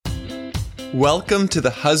Welcome to the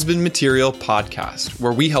Husband Material Podcast,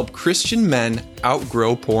 where we help Christian men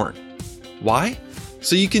outgrow porn. Why?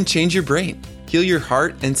 So you can change your brain, heal your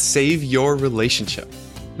heart, and save your relationship.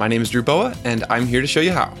 My name is Drew Boa, and I'm here to show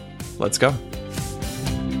you how. Let's go.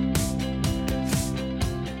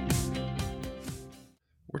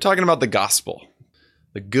 We're talking about the gospel,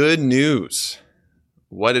 the good news,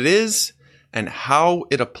 what it is, and how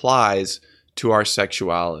it applies to our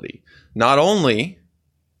sexuality. Not only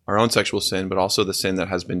our own sexual sin, but also the sin that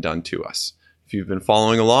has been done to us. If you've been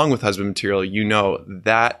following along with Husband Material, you know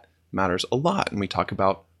that matters a lot, and we talk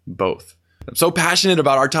about both. I'm so passionate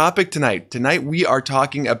about our topic tonight. Tonight we are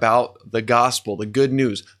talking about the gospel, the good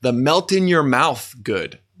news, the melt in your mouth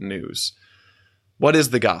good news. What is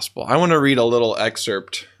the gospel? I want to read a little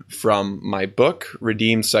excerpt from my book,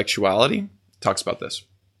 Redeemed Sexuality. It talks about this.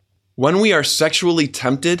 When we are sexually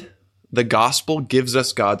tempted, the gospel gives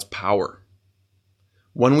us God's power.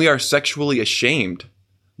 When we are sexually ashamed,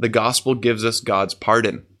 the gospel gives us God's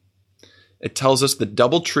pardon. It tells us the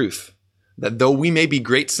double truth that though we may be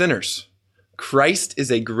great sinners, Christ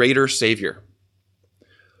is a greater Savior.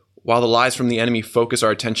 While the lies from the enemy focus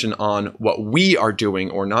our attention on what we are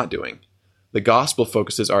doing or not doing, the gospel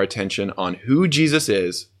focuses our attention on who Jesus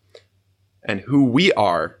is and who we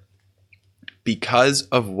are because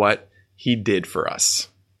of what he did for us.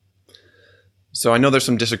 So I know there's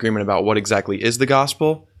some disagreement about what exactly is the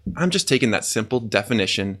gospel. I'm just taking that simple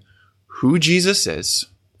definition, who Jesus is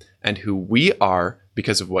and who we are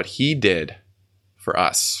because of what he did for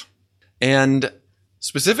us. And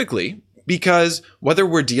specifically, because whether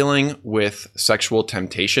we're dealing with sexual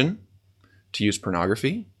temptation to use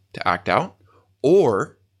pornography, to act out,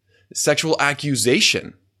 or sexual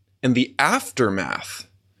accusation and the aftermath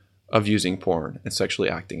of using porn and sexually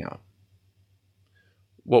acting out,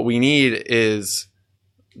 what we need is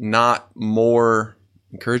not more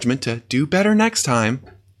encouragement to do better next time,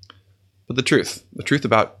 but the truth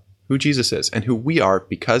about who Jesus is and who we are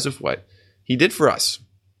because of what he did for us.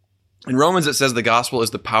 In Romans, it says the gospel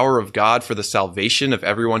is the power of God for the salvation of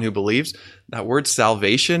everyone who believes. That word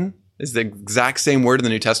salvation is the exact same word in the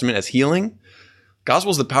New Testament as healing.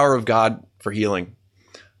 Gospel is the power of God for healing.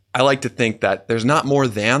 I like to think that there's not more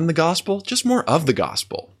than the gospel, just more of the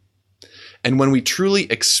gospel. And when we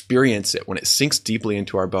truly experience it, when it sinks deeply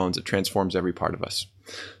into our bones, it transforms every part of us.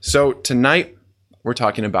 So tonight, we're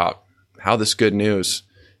talking about how this good news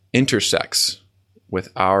intersects with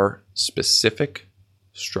our specific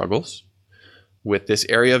struggles, with this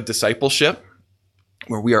area of discipleship,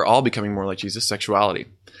 where we are all becoming more like Jesus, sexuality.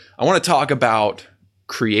 I want to talk about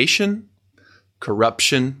creation,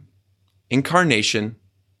 corruption, incarnation,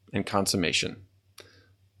 and consummation.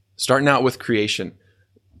 Starting out with creation.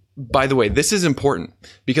 By the way, this is important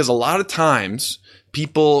because a lot of times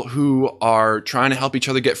people who are trying to help each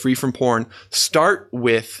other get free from porn start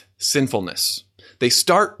with sinfulness. They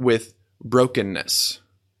start with brokenness.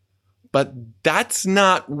 But that's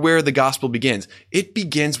not where the gospel begins. It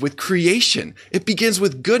begins with creation. It begins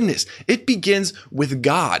with goodness. It begins with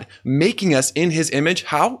God making us in his image.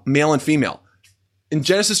 How? Male and female. In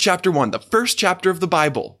Genesis chapter 1, the first chapter of the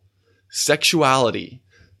Bible, sexuality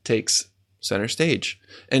takes center stage.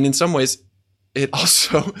 And in some ways, it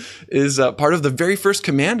also is part of the very first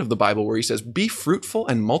command of the Bible where he says, be fruitful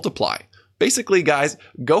and multiply. Basically, guys,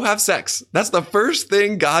 go have sex. That's the first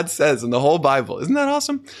thing God says in the whole Bible. Isn't that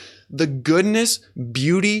awesome? The goodness,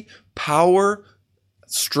 beauty, power,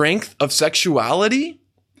 strength of sexuality,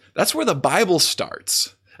 that's where the Bible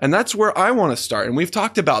starts. And that's where I want to start. And we've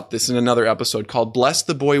talked about this in another episode called Bless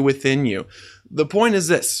the Boy Within You. The point is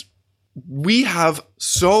this. We have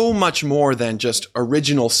so much more than just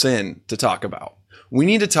original sin to talk about. We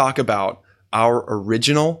need to talk about our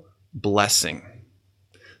original blessing,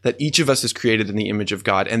 that each of us is created in the image of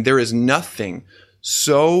God. And there is nothing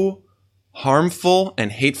so harmful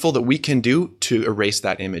and hateful that we can do to erase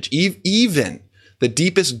that image. Even the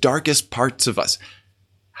deepest, darkest parts of us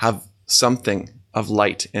have something of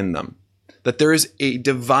light in them, that there is a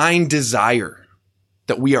divine desire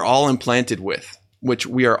that we are all implanted with, which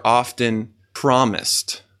we are often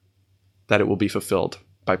promised that it will be fulfilled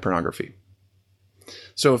by pornography.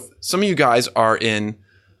 So if some of you guys are in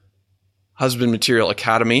Husband Material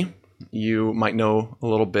Academy, you might know a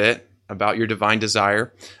little bit about your divine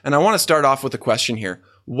desire. And I want to start off with a question here.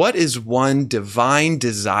 What is one divine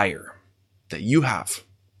desire that you have,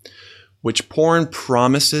 which porn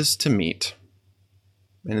promises to meet,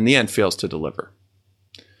 and in the end fails to deliver?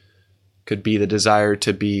 Could be the desire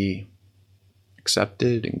to be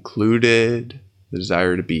accepted, included, the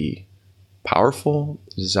desire to be powerful,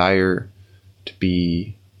 the desire to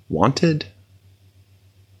be wanted,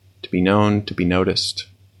 to be known, to be noticed.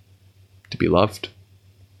 to be loved.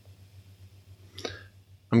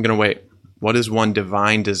 I'm going to wait. What is one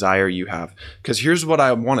divine desire you have? Because here's what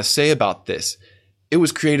I want to say about this. It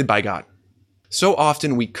was created by God. So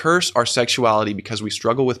often we curse our sexuality because we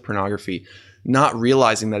struggle with pornography, not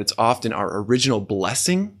realizing that it's often our original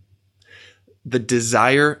blessing, the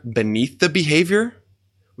desire beneath the behavior,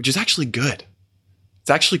 which is actually good. It's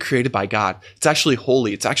actually created by God. It's actually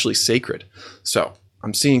holy. It's actually sacred. So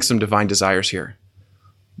I'm seeing some divine desires here.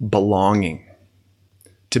 Belonging,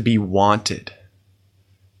 to be wanted,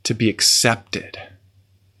 to be accepted.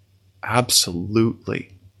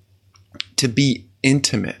 Absolutely. To be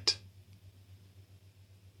intimate.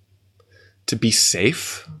 To be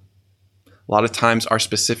safe. A lot of times our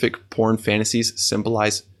specific porn fantasies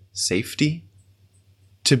symbolize safety.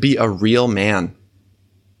 To be a real man.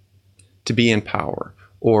 To be in power.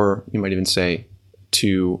 Or you might even say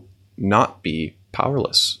to not be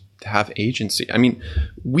powerless. To have agency. I mean,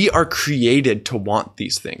 we are created to want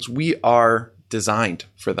these things. We are designed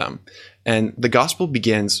for them. And the gospel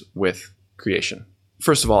begins with creation.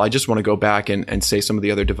 First of all, I just want to go back and say some of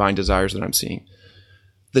the other divine desires that I'm seeing.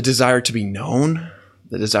 The desire to be known,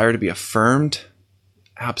 the desire to be affirmed,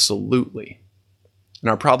 absolutely. And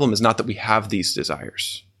our problem is not that we have these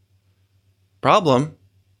desires. Problem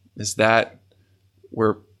is that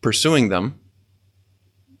we're pursuing them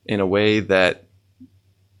in a way that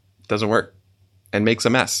doesn't work and makes a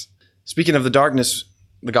mess. Speaking of the darkness,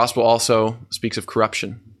 the gospel also speaks of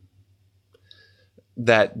corruption.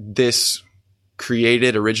 That this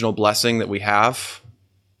created original blessing that we have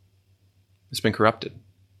has been corrupted.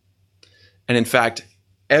 And in fact,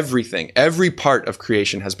 every part of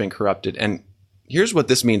creation has been corrupted. And here's what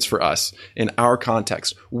this means for us in our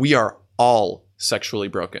context. We are all sexually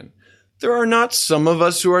broken. There are not some of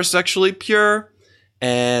us who are sexually pure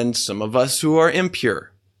and some of us who are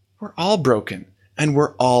impure. We're all broken and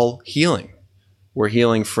we're all healing. We're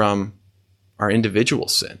healing from our individual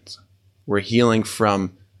sins. We're healing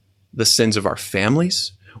from the sins of our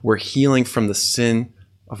families. We're healing from the sin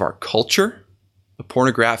of our culture, the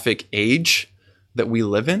pornographic age that we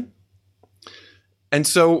live in. And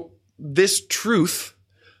so this truth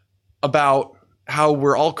about how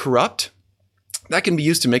we're all corrupt, that can be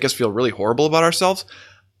used to make us feel really horrible about ourselves.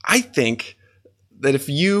 I think that if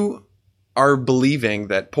you are believing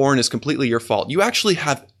that porn is completely your fault, you actually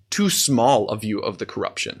have too small a view of the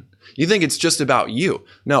corruption. You think it's just about you.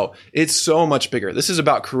 No, it's so much bigger. This is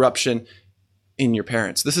about corruption in your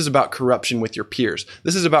parents. This is about corruption with your peers.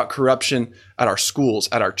 This is about corruption at our schools,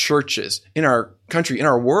 at our churches, in our country, in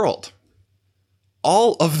our world.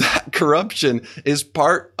 All of that corruption is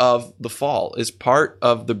part of the fall, is part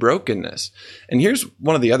of the brokenness. And here's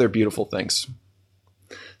one of the other beautiful things.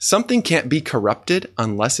 Something can't be corrupted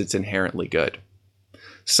unless it's inherently good.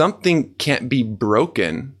 Something can't be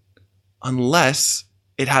broken unless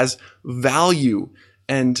it has value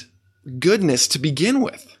and goodness to begin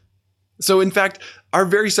with. So in fact, our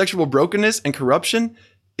very sexual brokenness and corruption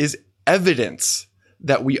is evidence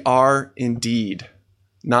that we are indeed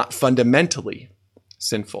not fundamentally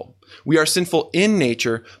sinful. We are sinful in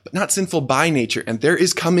nature, but not sinful by nature. And there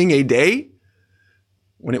is coming a day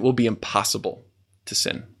when it will be impossible to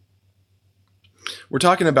sin. We're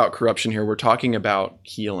talking about corruption here. We're talking about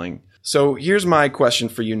healing. So here's my question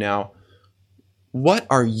for you now. What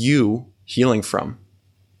are you healing from?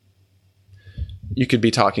 You could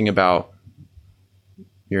be talking about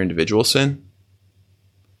your individual sin,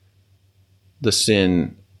 the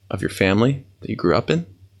sin of your family that you grew up in.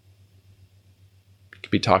 You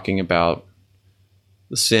could be talking about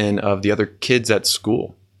the sin of the other kids at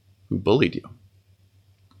school who bullied you.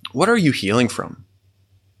 What are you healing from?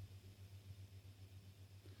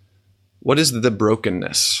 What is the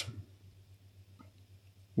brokenness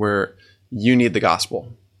where you need the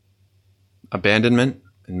gospel? Abandonment,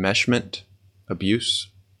 enmeshment, abuse,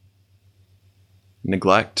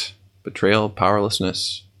 neglect, betrayal,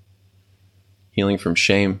 powerlessness, healing from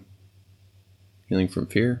shame, healing from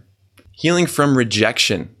fear, healing from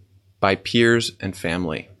rejection by peers and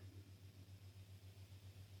family.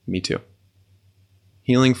 Me too.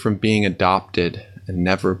 Healing from being adopted and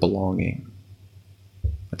never belonging.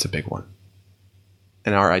 That's a big one.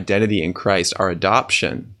 And our identity in Christ, our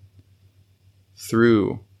adoption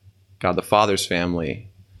through God the Father's family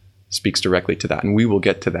speaks directly to that. And we will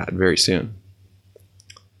get to that very soon.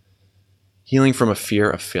 Healing from a fear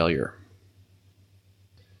of failure.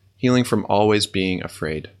 Healing from always being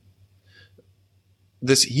afraid.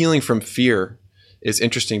 This healing from fear is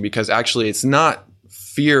interesting because actually it's not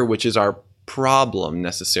fear which is our problem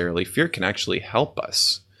necessarily. Fear can actually help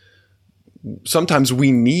us. Sometimes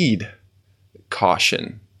we need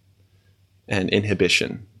caution and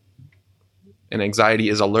inhibition. and anxiety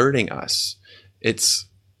is alerting us. It's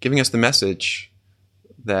giving us the message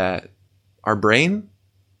that our brain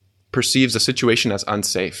perceives a situation as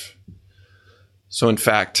unsafe. So in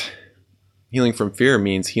fact, healing from fear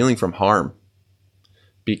means healing from harm,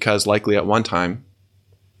 because likely at one time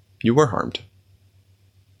you were harmed.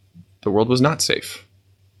 The world was not safe.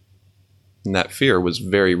 And that fear was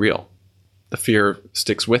very real. The fear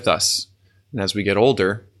sticks with us. And as we get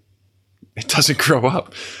older, it doesn't grow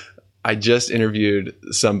up. I just interviewed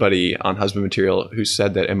somebody on Husband Material who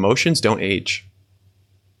said that emotions don't age.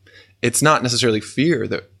 It's not necessarily fear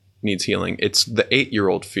that needs healing. It's the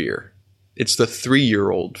 8-year-old fear. It's the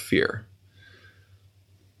 3-year-old fear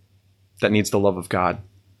that needs the love of God.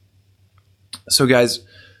 So guys,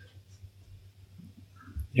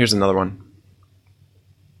 here's another one.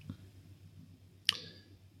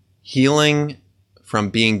 Healing from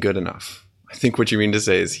being good enough. I think what you mean to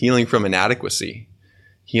say is healing from inadequacy.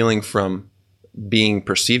 Healing from being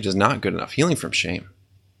perceived as not good enough. Healing from shame.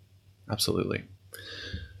 Absolutely.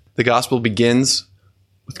 The gospel begins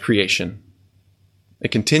with creation.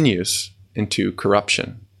 It continues into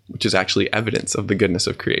corruption, which is actually evidence of the goodness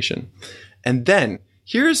of creation. And then,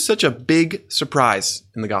 here's such a big surprise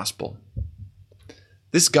in the gospel.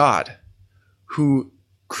 This God who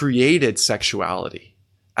created sexuality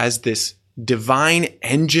as this divine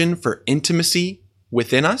engine for intimacy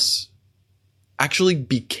within us actually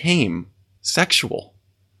became sexual.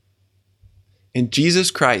 In Jesus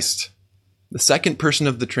Christ, the second person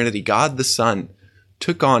of the Trinity, God the Son,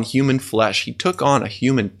 took on human flesh. He took on a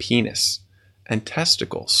human penis and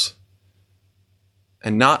testicles.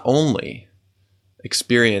 And not only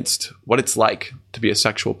experienced what it's like to be a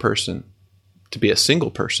sexual person, to be a single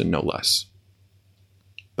person, no less,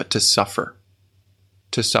 but to suffer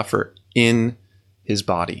in his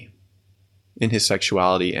body, in his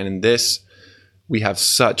sexuality. And in this, we have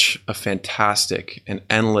such a fantastic and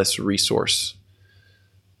endless resource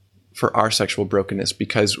for our sexual brokenness,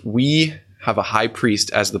 because we have a high priest,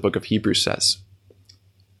 as the book of Hebrews says,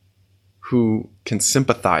 who can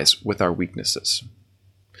sympathize with our weaknesses,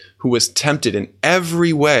 who was tempted in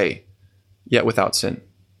every way, yet without sin.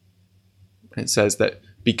 And it says that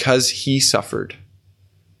because he suffered,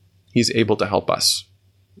 he's able to help us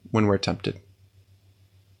when we're tempted.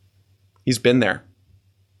 He's been there.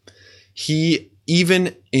 He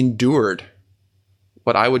even endured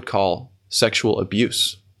what I would call sexual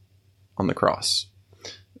abuse on the cross.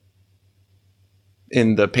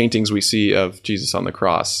 In the paintings we see of Jesus on the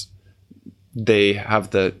cross, they have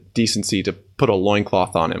the decency to put a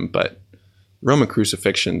loincloth on him, but Roman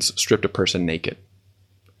crucifixions stripped a person naked.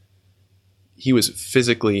 He was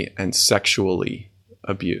physically and sexually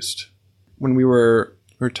abused. When we were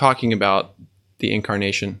talking about the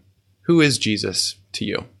incarnation, who is Jesus to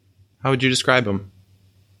you? How would you describe him?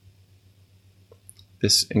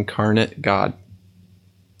 This incarnate God.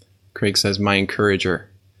 Craig says, my encourager.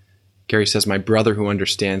 Gary says, my brother who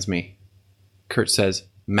understands me. Kurt says,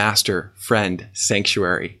 master, friend,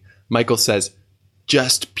 sanctuary. Michael says,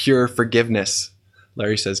 just pure forgiveness.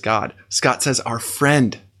 Larry says, God. Scott says, our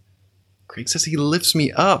friend. Craig says, he lifts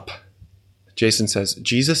me up. Jason says,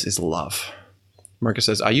 Jesus is love. Marcus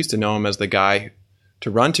says, I used to know him as the guy to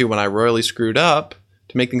run to when I royally screwed up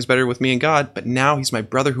to make things better with me and God, but now he's my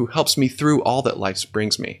brother who helps me through all that life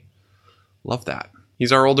brings me. Love that.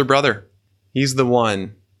 He's our older brother. He's the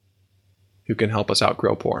one who can help us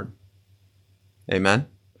outgrow porn. Amen?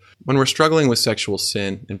 When we're struggling with sexual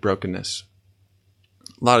sin and brokenness,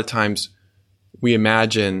 a lot of times we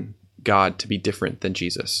imagine God to be different than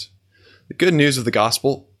Jesus. The good news of the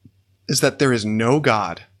gospel is that there is no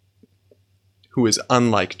God who is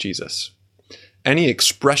unlike Jesus. Any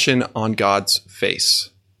expression on God's face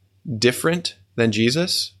different than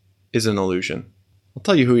Jesus is an illusion. I'll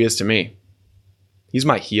tell you who he is to me. He's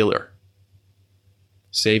my healer,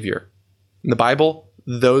 Savior. In the Bible,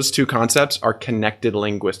 those two concepts are connected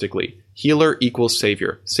linguistically. Healer equals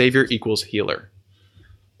Savior. Savior equals healer.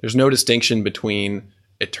 There's no distinction between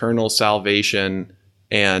eternal salvation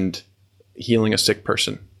and healing a sick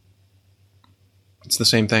person. It's the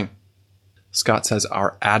same thing. Scott says,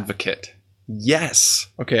 our advocate. Yes.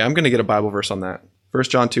 Okay, I'm going to get a Bible verse on that. 1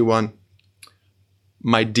 John 2:1.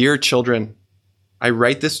 My dear children, I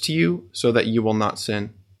write this to you so that you will not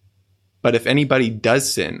sin. But if anybody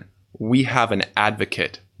does sin, we have an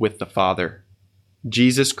advocate with the Father,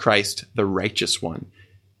 Jesus Christ, the righteous one.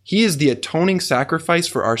 He is the atoning sacrifice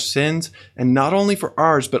for our sins, and not only for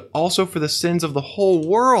ours, but also for the sins of the whole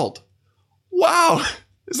world. Wow!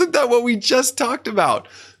 Isn't that what we just talked about?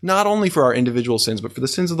 Not only for our individual sins, but for the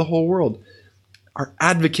sins of the whole world. Our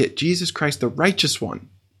advocate, Jesus Christ, the righteous one.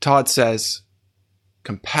 Todd says,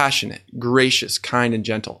 compassionate, gracious, kind, and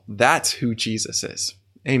gentle. That's who Jesus is.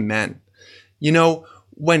 Amen. You know,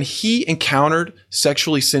 when he encountered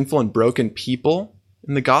sexually sinful and broken people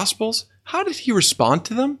in the Gospels, how did he respond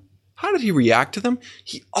to them? How did he react to them?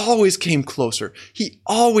 He always came closer. He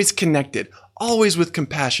always connected, always with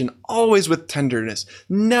compassion, always with tenderness,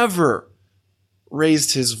 never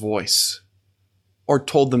raised his voice or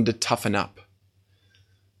told them to toughen up.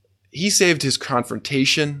 He saved his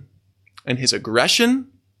confrontation and his aggression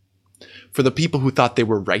for the people who thought they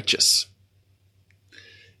were righteous.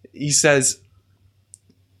 He says,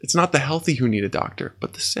 it's not the healthy who need a doctor,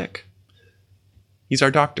 but the sick. He's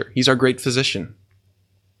our doctor. He's our great physician.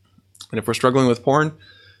 And if we're struggling with porn,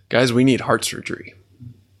 guys, we need heart surgery.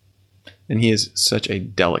 And he is such a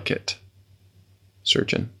delicate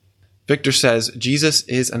surgeon. Victor says, Jesus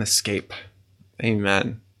is an escape.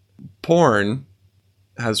 Amen. Porn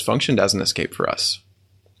has functioned as an escape for us.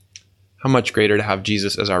 How much greater to have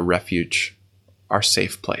Jesus as our refuge, our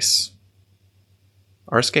safe place,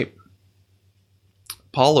 our escape.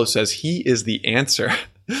 Paulo says he is the answer.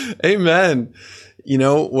 Amen. You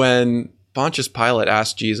know, when Pontius Pilate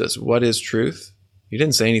asked Jesus, what is truth? He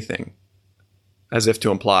didn't say anything, as if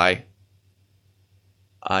to imply,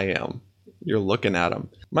 I am. You're looking at him.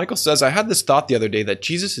 Michael says, I had this thought the other day that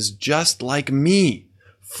Jesus is just like me,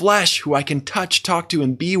 flesh who I can touch, talk to,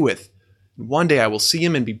 and be with. One day I will see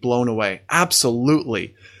him and be blown away.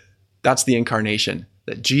 Absolutely. That's the incarnation,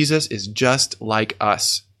 that Jesus is just like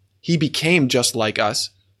us. He became just like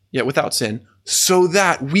us, yet without sin, so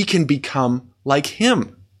that we can become like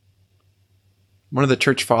him. One of the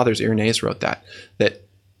church fathers, Irenaeus, wrote that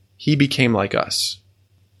he became like us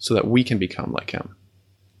so that we can become like him.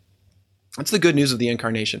 That's the good news of the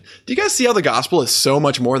incarnation. Do you guys see how the gospel is so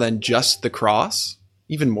much more than just the cross?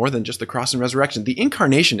 Even more than just the cross and resurrection. The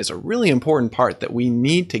incarnation is a really important part that we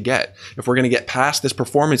need to get if we're going to get past this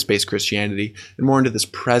performance-based Christianity and more into this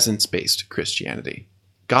presence-based Christianity.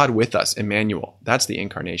 God with us, Emmanuel. That's the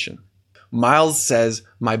incarnation. Miles says,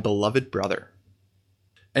 my beloved brother.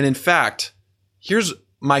 And in fact, here's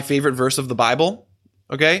my favorite verse of the Bible,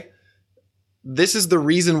 okay? This is the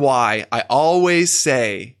reason why I always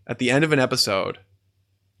say at the end of an episode,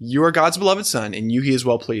 you are God's beloved son, and you he is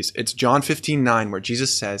well pleased. It's John 15:9, where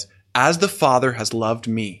Jesus says, as the Father has loved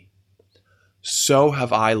me, so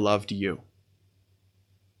have I loved you.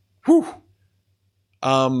 Whew.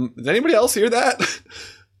 Does anybody else hear that?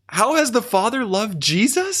 How has the Father loved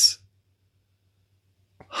Jesus?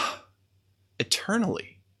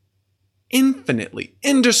 Eternally, infinitely,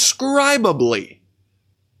 indescribably.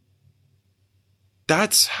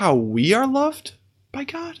 That's how we are loved by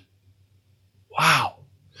God? Wow.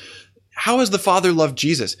 How has the Father loved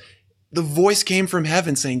Jesus? The voice came from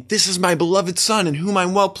heaven saying, this is my beloved son in whom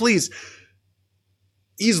I'm well pleased.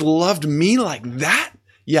 He's loved me like that?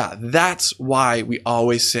 Yeah, that's why we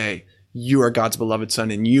always say, you are God's beloved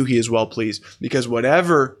son, and you he is well pleased. Because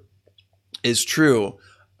whatever is true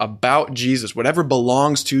about Jesus, whatever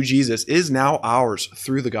belongs to Jesus, is now ours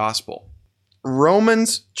through the gospel.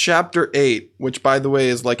 Romans chapter 8, which by the way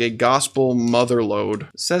is like a gospel motherlode,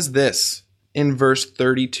 says this in verse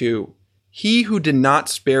 32. He who did not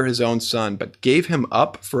spare his own son, but gave him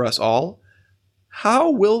up for us all, how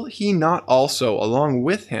will he not also, along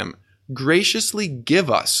with him, graciously give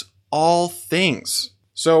us all things?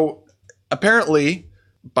 So apparently,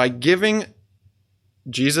 by giving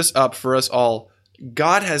Jesus up for us all,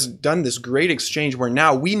 God has done this great exchange where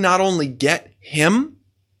now we not only get him,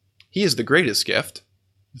 he is the greatest gift,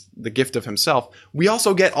 the gift of himself, we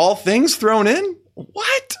also get all things thrown in?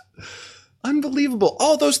 What? Unbelievable.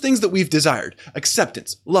 All those things that we've desired.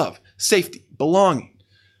 Acceptance, love, safety, belonging.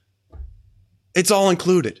 It's all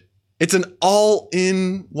included. It's an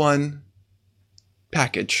all-in-one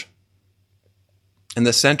package. And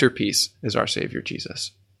the centerpiece is our Savior,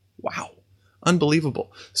 Jesus. Wow.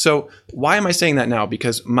 Unbelievable. So why am I saying that now?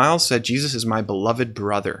 Because Miles said Jesus is my beloved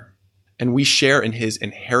brother, and we share in his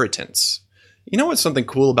inheritance. You know what's something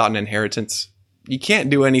cool about an inheritance? You can't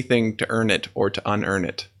do anything to earn it or to unearn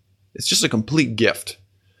it. It's just a complete gift.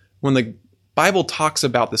 When the Bible talks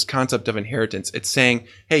about this concept of inheritance, it's saying,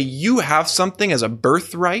 hey, you have something as a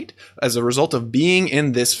birthright as a result of being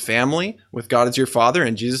in this family with God as your father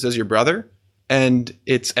and Jesus as your brother, and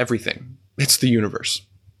it's everything. It's the universe.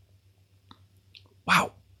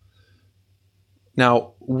 Wow.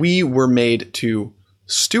 Now, we were made to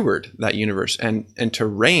steward that universe and to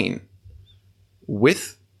reign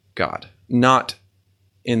with God, not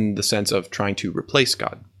in the sense of trying to replace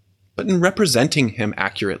God, but in representing him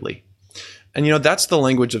accurately. And you know, that's the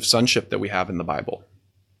language of sonship that we have in the Bible.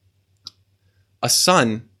 A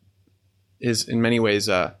son is in many ways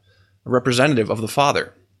a representative of the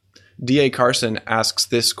Father. D.A. Carson asks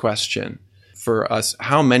this question for us: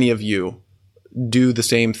 how many of you do the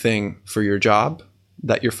same thing for your job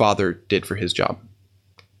that your father did for his job?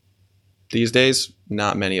 These days,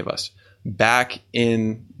 not many of us. Back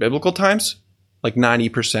in biblical times, like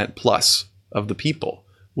 90% plus of the people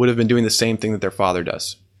would have been doing the same thing that their father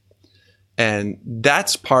does. And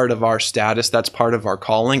that's part of our status. That's part of our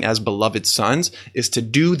calling as beloved sons, is to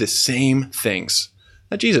do the same things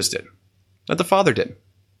that Jesus did, that the Father did.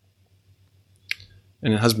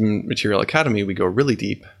 And in Husband Material Academy, we go really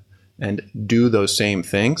deep and do those same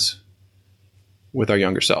things with our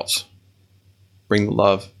younger selves. Bring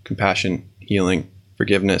love, compassion, healing,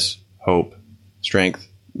 forgiveness, hope, strength,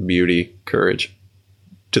 beauty, courage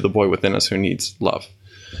to the boy within us who needs love.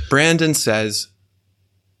 Brandon says,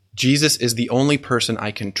 Jesus is the only person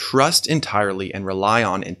I can trust entirely and rely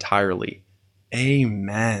on entirely.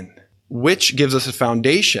 Amen. Which gives us a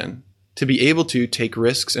foundation to be able to take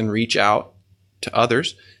risks and reach out to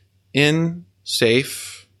others in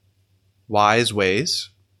safe, wise ways,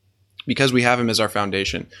 because we have him as our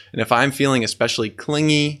foundation. And if I'm feeling especially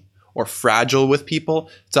clingy or fragile with people,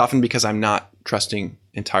 it's often because I'm not trusting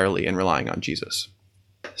entirely and relying on Jesus.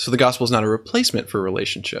 So the gospel is not a replacement for a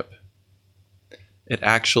relationship. It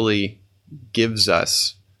actually gives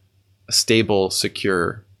us a stable,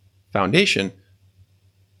 secure foundation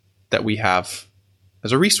that we have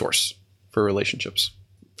as a resource for relationships.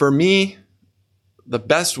 For me, the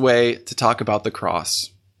best way to talk about the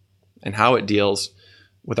cross and how it deals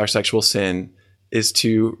with our sexual sin is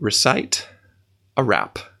to recite a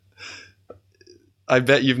rap. I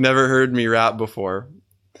bet you've never heard me rap before.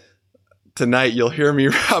 Tonight, you'll hear me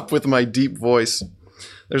rap with my deep voice.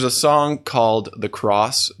 There's a song called The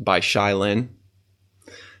Cross by Shai Linne,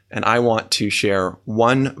 and I want to share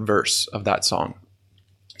one verse of that song.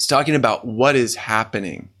 It's talking about what is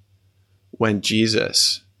happening when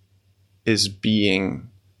Jesus is being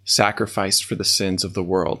sacrificed for the sins of the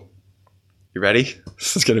world. You ready?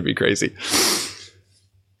 This is going to be crazy.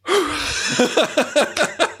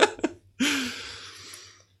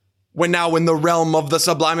 When now in the realm of the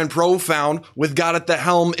sublime and profound, with God at the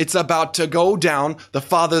helm, it's about to go down. The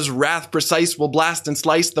Father's wrath precise will blast and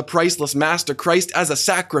slice the priceless Master Christ as a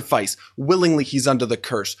sacrifice. Willingly he's under the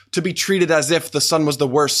curse, to be treated as if the Son was the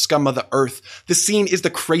worst scum of the earth. The scene is the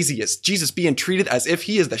craziest. Jesus being treated as if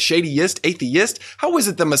he is the shadiest atheist. How is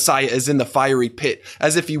it the Messiah is in the fiery pit,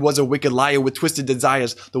 as if he was a wicked liar with twisted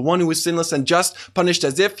desires? The one who is sinless and just, punished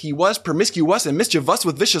as if he was promiscuous and mischievous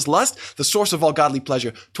with vicious lust, the source of all godly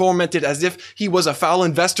pleasure, tormented as if he was a foul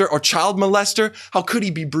investor or child molester. How could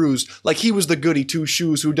he be bruised like he was the goody two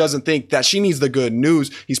shoes who doesn't think that she needs the good news?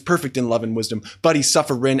 He's perfect in love and wisdom, but he's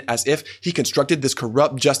suffering as if he constructed this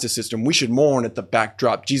corrupt justice system. We should mourn at the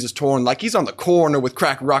backdrop. Jesus torn like he's on the corner with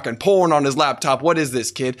crack rock and porn on his laptop. What is this,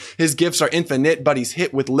 kid? His gifts are infinite, but he's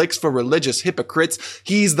hit with licks for religious hypocrites.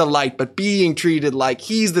 He's the light, but being treated like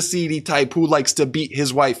he's the seedy type who likes to beat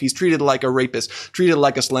his wife. He's treated like a rapist, treated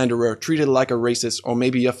like a slanderer, treated like a racist, or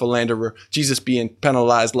maybe a philanderer. Jesus being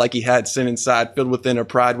penalized like he had sin inside, filled with inner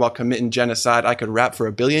pride while committing genocide. I could rap for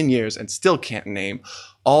 1 billion years and still can't name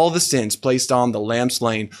all the sins placed on the lamb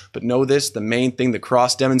slain. But know this, the main thing the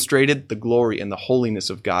cross demonstrated, the glory and the holiness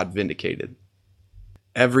of God vindicated.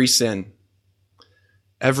 Every sin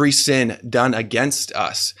done against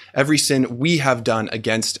us, every sin we have done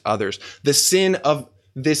against others, the sin of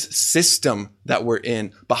this system that we're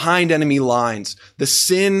in, behind enemy lines, the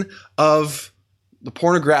sin of the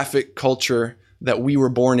pornographic culture that we were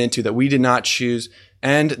born into, that we did not choose,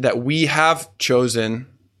 and that we have chosen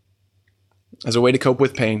as a way to cope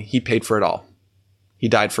with pain. He paid for it all. He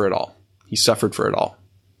died for it all. He suffered for it all.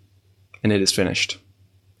 And it is finished.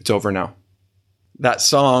 It's over now. That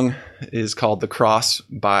song is called The Cross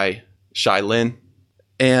by Shai Linne,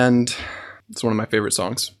 and it's one of my favorite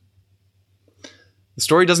songs. The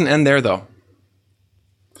story doesn't end there, though.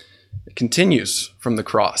 It continues from the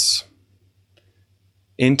cross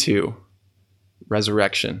into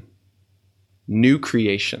resurrection, new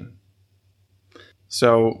creation.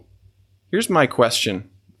 So here's my question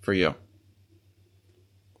for you.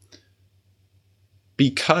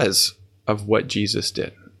 Because of what Jesus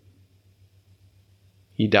did,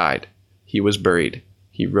 he died, he was buried,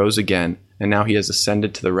 he rose again, and now he has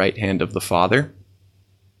ascended to the right hand of the Father.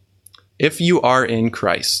 If you are in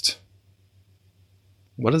Christ,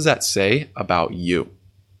 what does that say about you?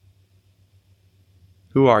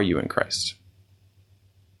 Who are you in Christ?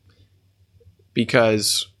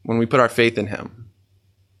 Because when we put our faith in him,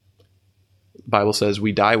 the Bible says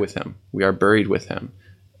we die with him, we are buried with him,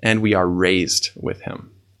 and we are raised with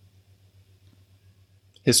him.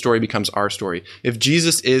 His story becomes our story. If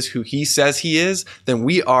Jesus is who he says he is, then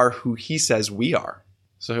we are who he says we are.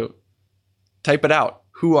 So type it out.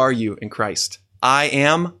 Who are you in Christ? I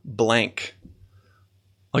am blank.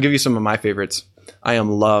 I'll give you some of my favorites. I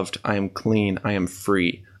am loved. I am clean. I am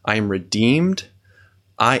free. I am redeemed.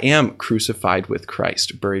 I am crucified with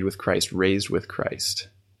Christ, buried with Christ, raised with Christ.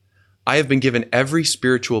 I have been given every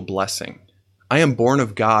spiritual blessing. I am born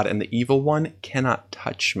of God, and the evil one cannot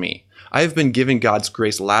touch me. I have been given God's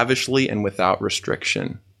grace lavishly and without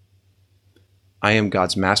restriction. I am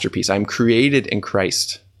God's masterpiece. I am created in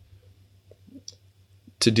Christ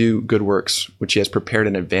to do good works, which he has prepared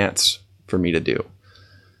in advance for me to do.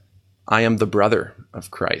 I am the brother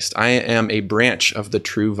of Christ. I am a branch of the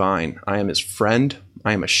true vine. I am his friend.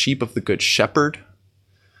 I am a sheep of the good shepherd.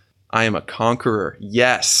 I am a conqueror.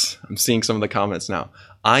 Yes, I'm seeing some of the comments now.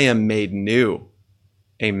 I am made new.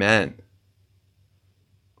 Amen.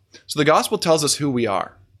 So the gospel tells us who we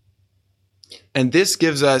are. And this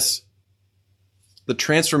gives us the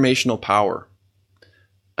transformational power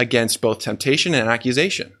against both temptation and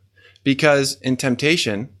accusation. Because in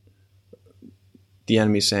temptation, the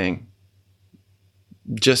enemy's saying,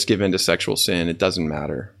 just give in to sexual sin. It doesn't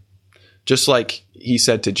matter. Just like he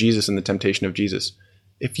said to Jesus in the temptation of Jesus,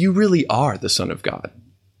 if you really are the Son of God,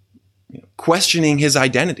 questioning his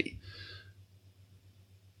identity,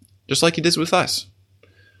 just like he did with us.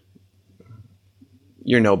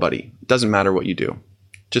 You're nobody. It doesn't matter what you do.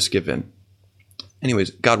 Just give in.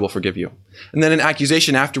 Anyways, God will forgive you. And then an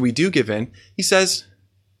accusation after we do give in, he says,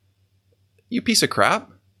 you piece of crap.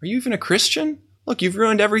 Are you even a Christian? Look, you've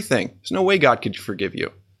ruined everything. There's no way God could forgive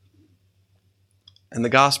you. And the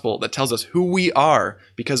gospel that tells us who we are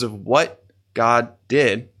because of what God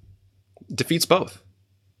did defeats both.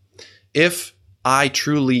 If I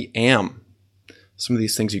truly am some of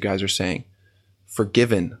these things you guys are saying,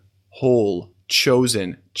 forgiven, whole,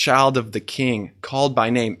 chosen, child of the King, called by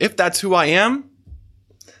name, if that's who I am,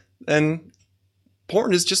 then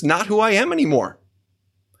porn is just not who I am anymore.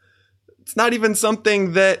 It's not even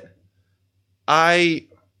something that I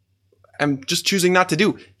am just choosing not to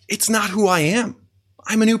do. It's not who I am.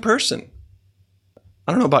 I'm a new person.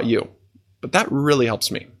 I don't know about you, but that really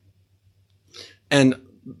helps me. And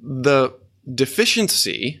the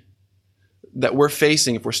deficiency that we're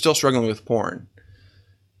facing if we're still struggling with porn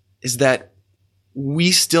is that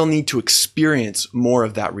we still need to experience more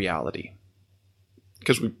of that reality.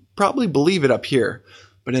 Because we probably believe it up here,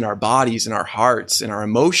 but in our bodies, in our hearts, in our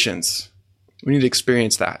emotions, we need to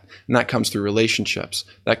experience that. And that comes through relationships.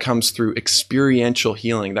 That comes through experiential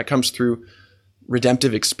healing. That comes through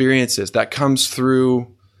redemptive experiences. That comes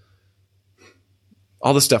through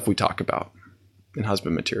all the stuff we talk about in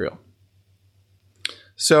husband material.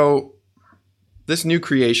 So this new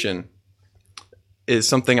creation is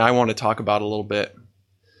something I want to talk about a little bit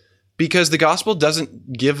because the gospel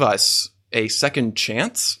doesn't give us a second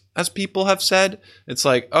chance, as people have said. It's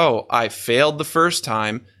like, oh, I failed the first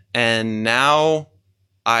time and now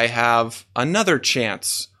I have another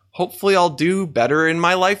chance. Hopefully I'll do better in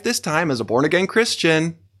my life this time as a born-again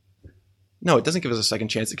Christian. No, it doesn't give us a second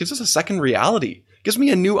chance. It gives us a second reality. It gives me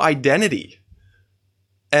a new identity.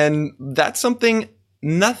 And that's something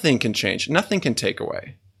nothing can change. Nothing can take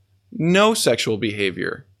away. No sexual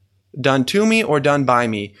behavior done to me or done by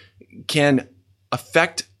me can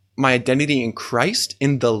affect my identity in Christ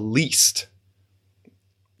in the least.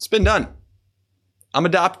 It's been done. I'm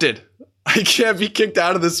adopted. I can't be kicked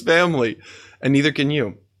out of this family, and neither can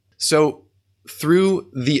you. So through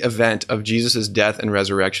the event of Jesus' death and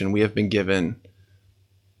resurrection, we have been given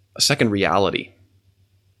a second reality,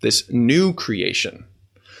 this new creation,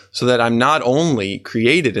 so that I'm not only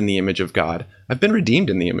created in the image of God, I've been redeemed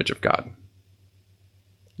in the image of God.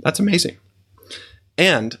 That's amazing.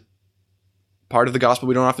 And part of the gospel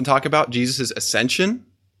we don't often talk about, Jesus' ascension,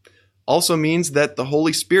 also means that the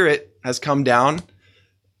Holy Spirit has come down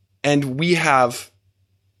and we have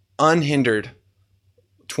unhindered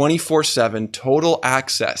 24/7 total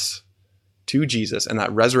access to Jesus and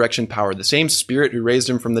that resurrection power. The same Spirit who raised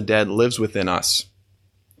him from the dead lives within us.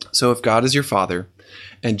 So if God is your Father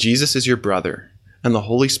and Jesus is your brother and the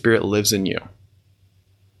Holy Spirit lives in you,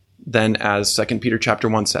 then as 2 Peter chapter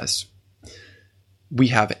 1 says, we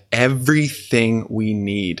have everything we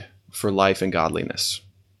need for life and godliness.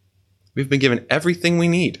 We've been given everything we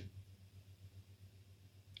need.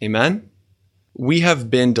 Amen? We have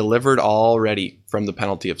been delivered already from the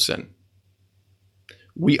penalty of sin.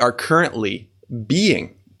 We are currently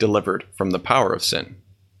being delivered from the power of sin.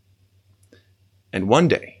 And one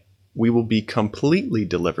day, we will be completely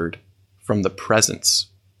delivered from the presence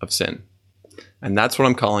of sin. And that's what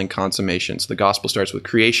I'm calling consummation. So the gospel starts with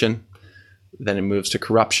creation, then it moves to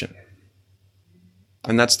corruption.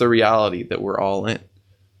 And that's the reality that we're all in,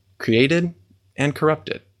 created and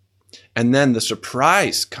corrupted. And then the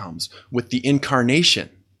surprise comes with the incarnation.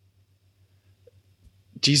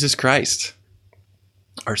 Jesus Christ,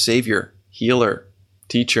 our Savior, healer,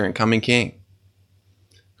 teacher, and coming King,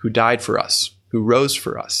 who died for us, who rose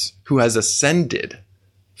for us, who has ascended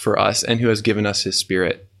for us, and who has given us his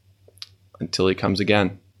Spirit until he comes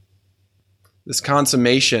again. This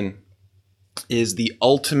consummation is the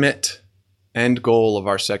ultimate end goal of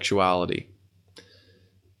our sexuality.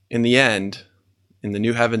 In the end, in the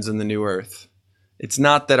new heavens and the new earth, it's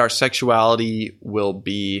not that our sexuality will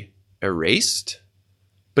be erased,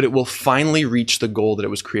 but it will finally reach the goal that it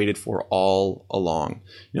was created for all along.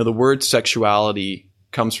 The word sexuality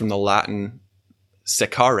comes from the Latin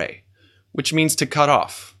secare, which means to cut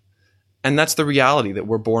off. And that's the reality that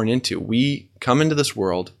we're born into. We come into this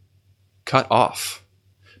world cut off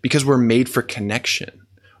because we're made for connection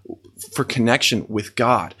with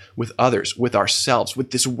God, with others, with ourselves,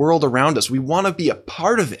 with this world around us. We want to be a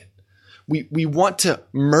part of it. We want to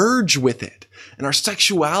merge with it. And our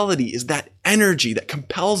sexuality is that energy that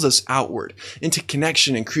compels us outward into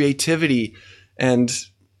connection and creativity, and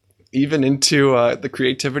even into the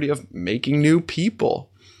creativity of making new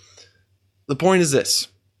people. The point is this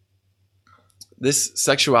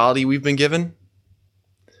sexuality we've been given,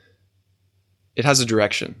 it has a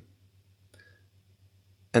direction.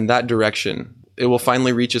 And that direction, it will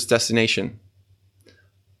finally reach its destination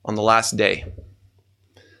on the last day,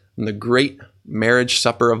 in the great marriage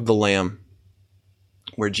supper of the Lamb,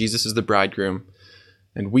 where Jesus is the bridegroom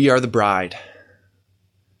and we are the bride.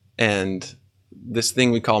 And this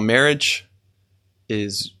thing we call marriage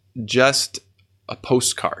is just a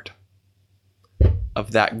postcard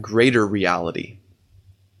of that greater reality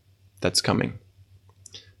that's coming,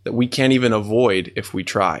 that we can't even avoid if we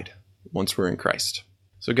tried once we're in Christ.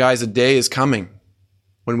 So guys, a day is coming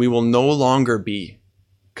when we will no longer be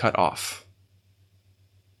cut off.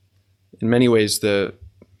 In many ways, the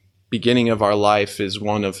beginning of our life is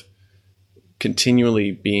one of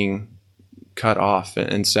continually being cut off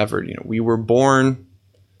and severed. We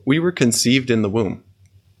were conceived in the womb,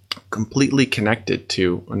 completely connected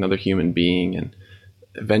to another human being. And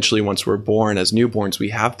eventually, once we're born as newborns, we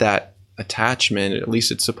have that attachment, at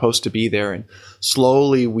least it's supposed to be there. And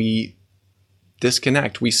slowly we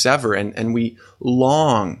disconnect, we sever, and we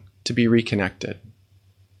long to be reconnected.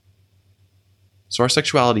 So our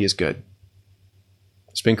sexuality is good.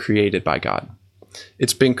 It's been created by God.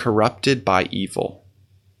 It's been corrupted by evil.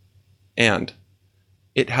 And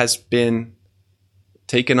it has been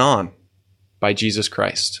taken on by Jesus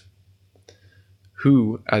Christ,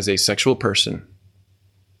 who, as a sexual person,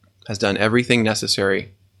 has done everything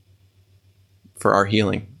necessary for our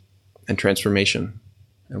healing and transformation.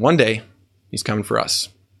 And one day, he's coming for us.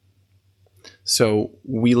 So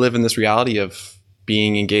we live in this reality of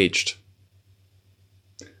being engaged,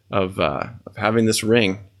 of having this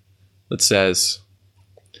ring that says,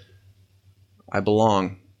 I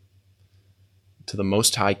belong to the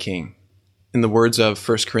Most High King. In the words of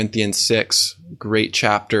 1 Corinthians 6, great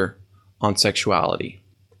chapter on sexuality,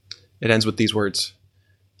 it ends with these words,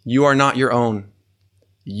 "You are not your own.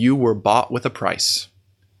 You were bought with a price.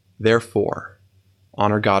 Therefore,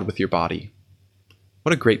 honor God with your body."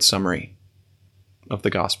 What a great summary of the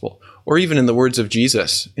gospel. Or even in the words of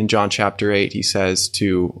Jesus in John chapter 8, he says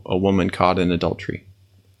to a woman caught in adultery,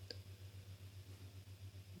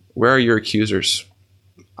 "Where are your accusers?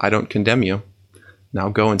 I don't condemn you. Now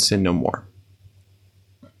go and sin no more."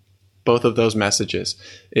 Both of those messages,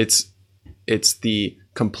 it's the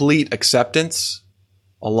complete acceptance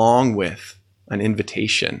along with an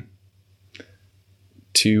invitation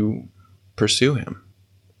to pursue him.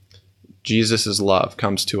 Jesus' love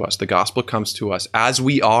comes to us. The gospel comes to us as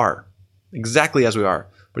we are, exactly as we are.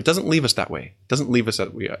 But it doesn't leave us that way. It doesn't leave us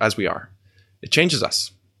as we are. It changes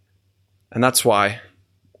us. And that's why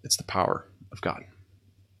it's the power of God.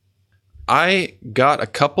 I got a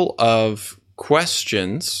couple of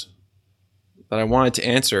questions that I wanted to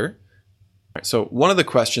answer. So one of the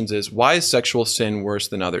questions is, why is sexual sin worse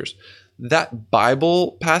than others? That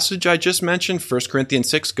Bible passage I just mentioned, 1 Corinthians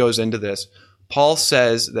 6, goes into this. Paul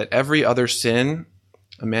says that every other sin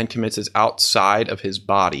a man commits is outside of his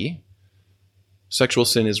body. Sexual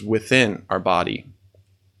sin is within our body.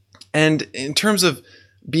 And in terms of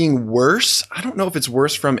being worse, I don't know if it's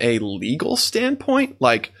worse from a legal standpoint.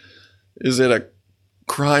 Like, is it a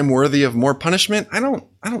crime worthy of more punishment? I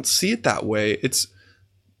don't see it that way. It's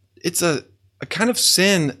a kind of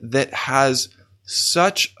sin that has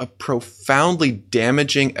such a profoundly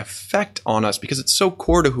damaging effect on us because it's so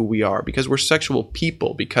core to who we are, because we're sexual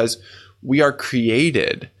people, because We are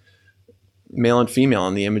created male and female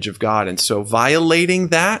in the image of God. And so violating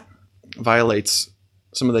that violates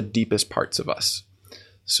some of the deepest parts of us.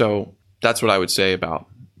 So that's what I would say about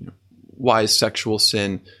why is sexual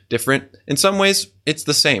sin different? In some ways, it's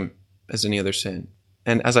the same as any other sin.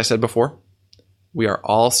 And as I said before, we are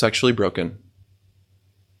all sexually broken.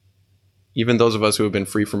 Even those of us who have been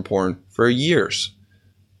free from porn for years,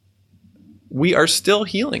 we are still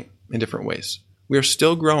healing in different ways. We are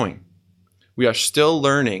still growing. We are still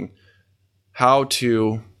learning how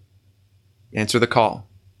to answer the call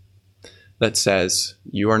that says,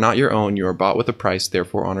 you are not your own, you are bought with a price,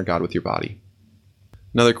 therefore honor God with your body.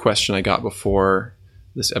 Another question I got before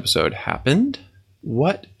this episode happened: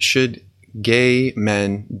 what should gay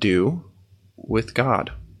men do with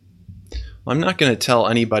God? I'm not going to tell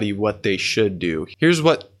anybody what they should do. Here's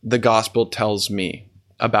what the gospel tells me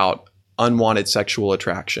about unwanted sexual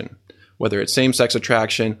attraction, whether it's same-sex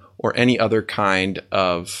attraction or any other kind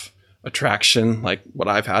of attraction, like what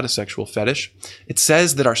I've had, a sexual fetish. It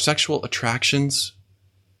says that our sexual attractions,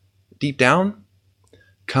 deep down,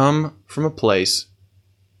 come from a place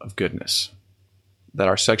of goodness. That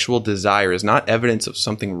our sexual desire is not evidence of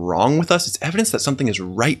something wrong with us, it's evidence that something is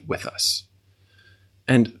right with us.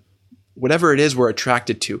 And whatever it is we're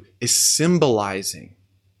attracted to is symbolizing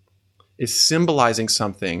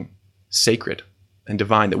something sacred and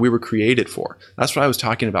divine that we were created for. That's what I was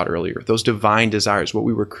talking about earlier. Those divine desires, what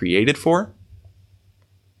we were created for,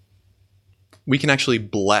 we can actually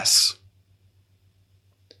bless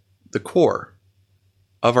the core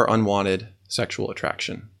of our unwanted sexual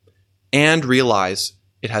attraction and realize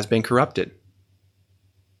it has been corrupted.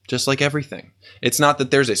 Just like everything. It's not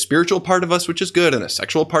that there's a spiritual part of us which is good and a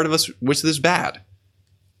sexual part of us which is bad.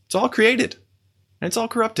 It's all created and it's all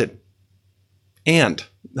corrupted. And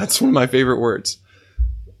that's one of my favorite words.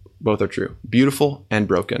 Both are true. Beautiful and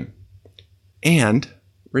broken. And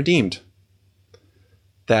redeemed.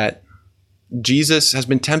 That Jesus has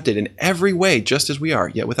been tempted in every way just as we are,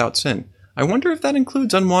 yet without sin. I wonder if that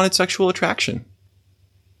includes unwanted sexual attraction.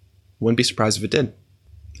 Wouldn't be surprised if it did.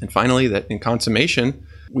 And finally, that in consummation,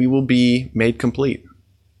 we will be made complete.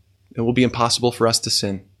 It will be impossible for us to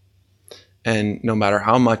sin. And no matter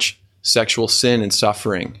how much sexual sin and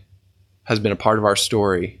suffering has been a part of our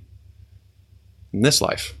story in this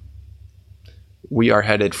life, we are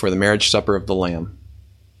headed for the marriage supper of the Lamb,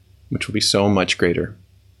 which will be so much greater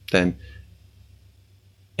than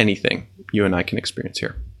anything you and I can experience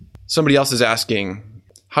here. Somebody else is asking,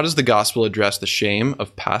 how does the gospel address the shame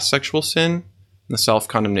of past sexual sin and the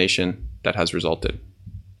self-condemnation that has resulted?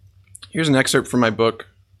 Here's an excerpt from my book,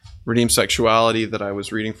 Redeemed Sexuality, that I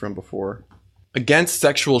was reading from before. Against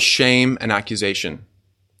sexual shame and accusation,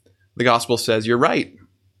 the gospel says, you're right.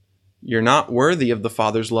 You're not worthy of the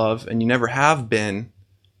Father's love, and you never have been,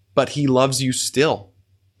 but he loves you still.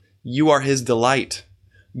 You are his delight.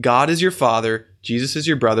 God is your Father, Jesus is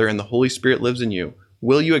your brother, and the Holy Spirit lives in you.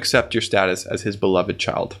 Will you accept your status as his beloved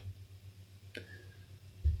child?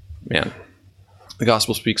 Man, the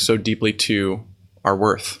gospel speaks so deeply to our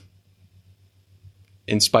worth,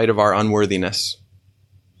 in spite of our unworthiness.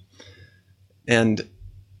 And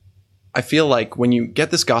I feel like when you get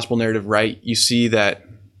this gospel narrative right, you see that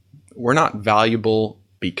we're not valuable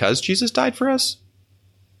because Jesus died for us.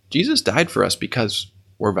 Jesus died for us because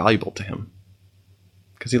we're valuable to him,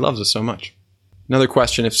 because he loves us so much. Another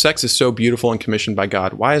question, if sex is so beautiful and commissioned by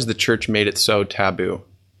God, why has the church made it so taboo?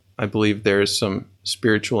 I believe there is some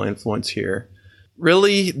spiritual influence here.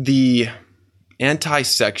 Really, the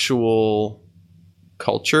anti-sexual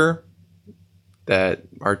culture that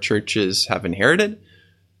our churches have inherited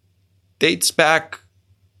dates back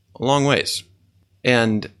a long ways.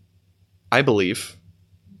 And I believe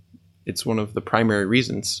it's one of the primary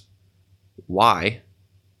reasons why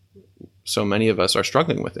so many of us are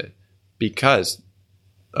struggling with it, because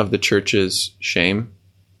of the church's shame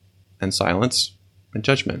and silence and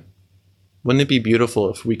judgment. Wouldn't it be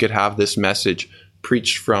beautiful if we could have this message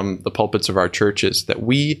preached from the pulpits of our churches that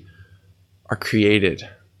we are created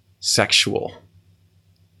sexual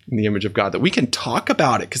in the image of God, that we can talk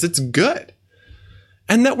about it because it's good,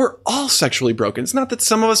 and that we're all sexually broken. It's not that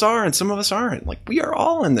some of us are and some of us aren't. Like, we are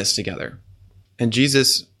all in this together. And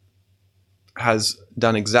Jesus has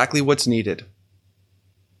done exactly what's needed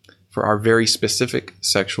for our very specific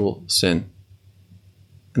sexual sin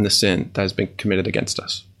and the sin that has been committed against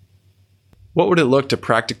us. What would it look to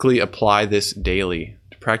practically apply this daily,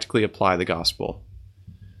 to practically apply the gospel?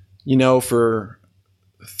 You know, for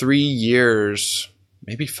 3 years,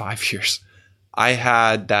 maybe 5 years, I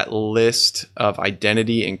had that list of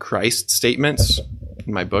identity in Christ statements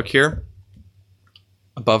in my book here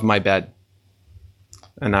above my bed.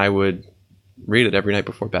 And I would read it every night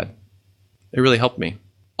before bed. It really helped me.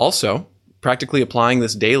 Also, practically applying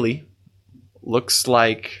this daily looks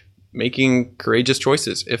like making courageous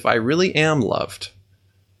choices. If I really am loved,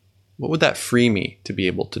 what would that free me to be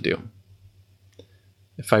able to do?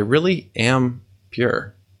 If I really am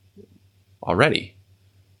pure already,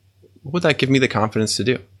 what would that give me the confidence to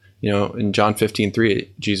do? In John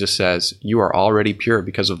 15:3, Jesus says, "You are already pure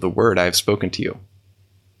because of the word I have spoken to you."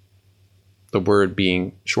 The word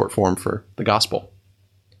being short form for the gospel.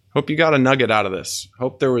 Hope you got a nugget out of this.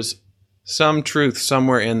 Hope there was some truth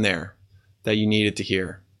somewhere in there that you needed to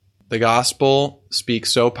hear. The gospel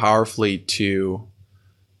speaks so powerfully to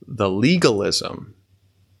the legalism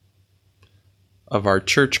of our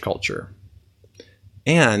church culture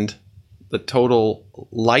and the total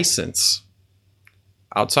license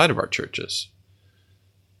outside of our churches,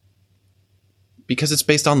 because it's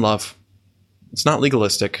based on love. It's not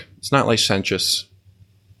legalistic. It's not licentious.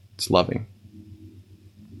 It's loving.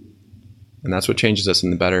 And that's what changes us in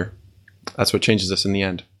the better. That's what changes us in the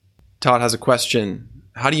end. Todd has a question.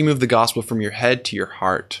 How do you move the gospel from your head to your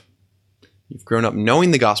heart? You've grown up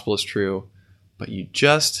knowing the gospel is true, but you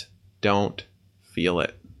just don't feel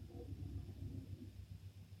it.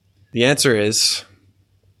 The answer is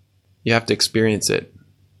you have to experience it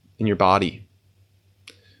in your body,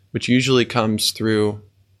 which usually comes through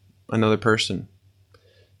another person.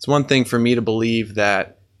 It's one thing for me to believe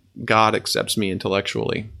that God accepts me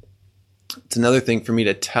intellectually. It's another thing for me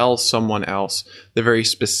to tell someone else the very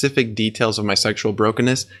specific details of my sexual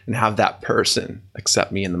brokenness and have that person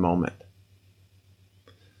accept me in the moment.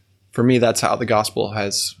 For me, that's how the gospel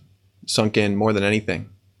has sunk in more than anything.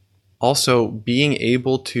 Also, being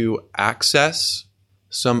able to access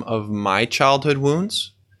some of my childhood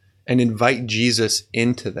wounds and invite Jesus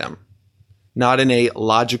into them. Not in a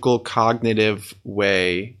logical, cognitive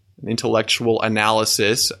way, an intellectual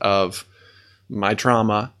analysis of my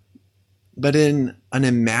trauma, but in an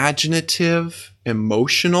imaginative,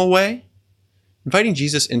 emotional way. Inviting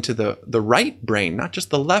Jesus into the right brain, not just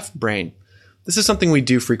the left brain. This is something we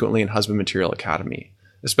do frequently in Husband Material Academy,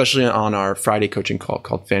 especially on our Friday coaching call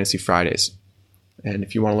called Fantasy Fridays. And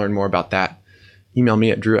if you want to learn more about that, email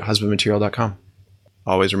me at drew@husbandmaterial.com.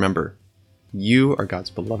 Always remember, you are God's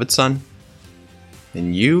beloved son,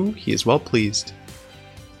 and he is well pleased.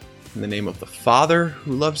 In the name of the Father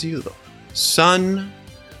who loves you, the Son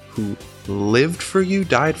who lived for you,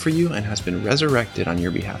 died for you, and has been resurrected on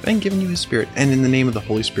your behalf and given you his Spirit, and in the name of the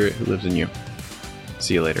Holy Spirit who lives in you.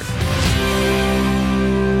 See you later.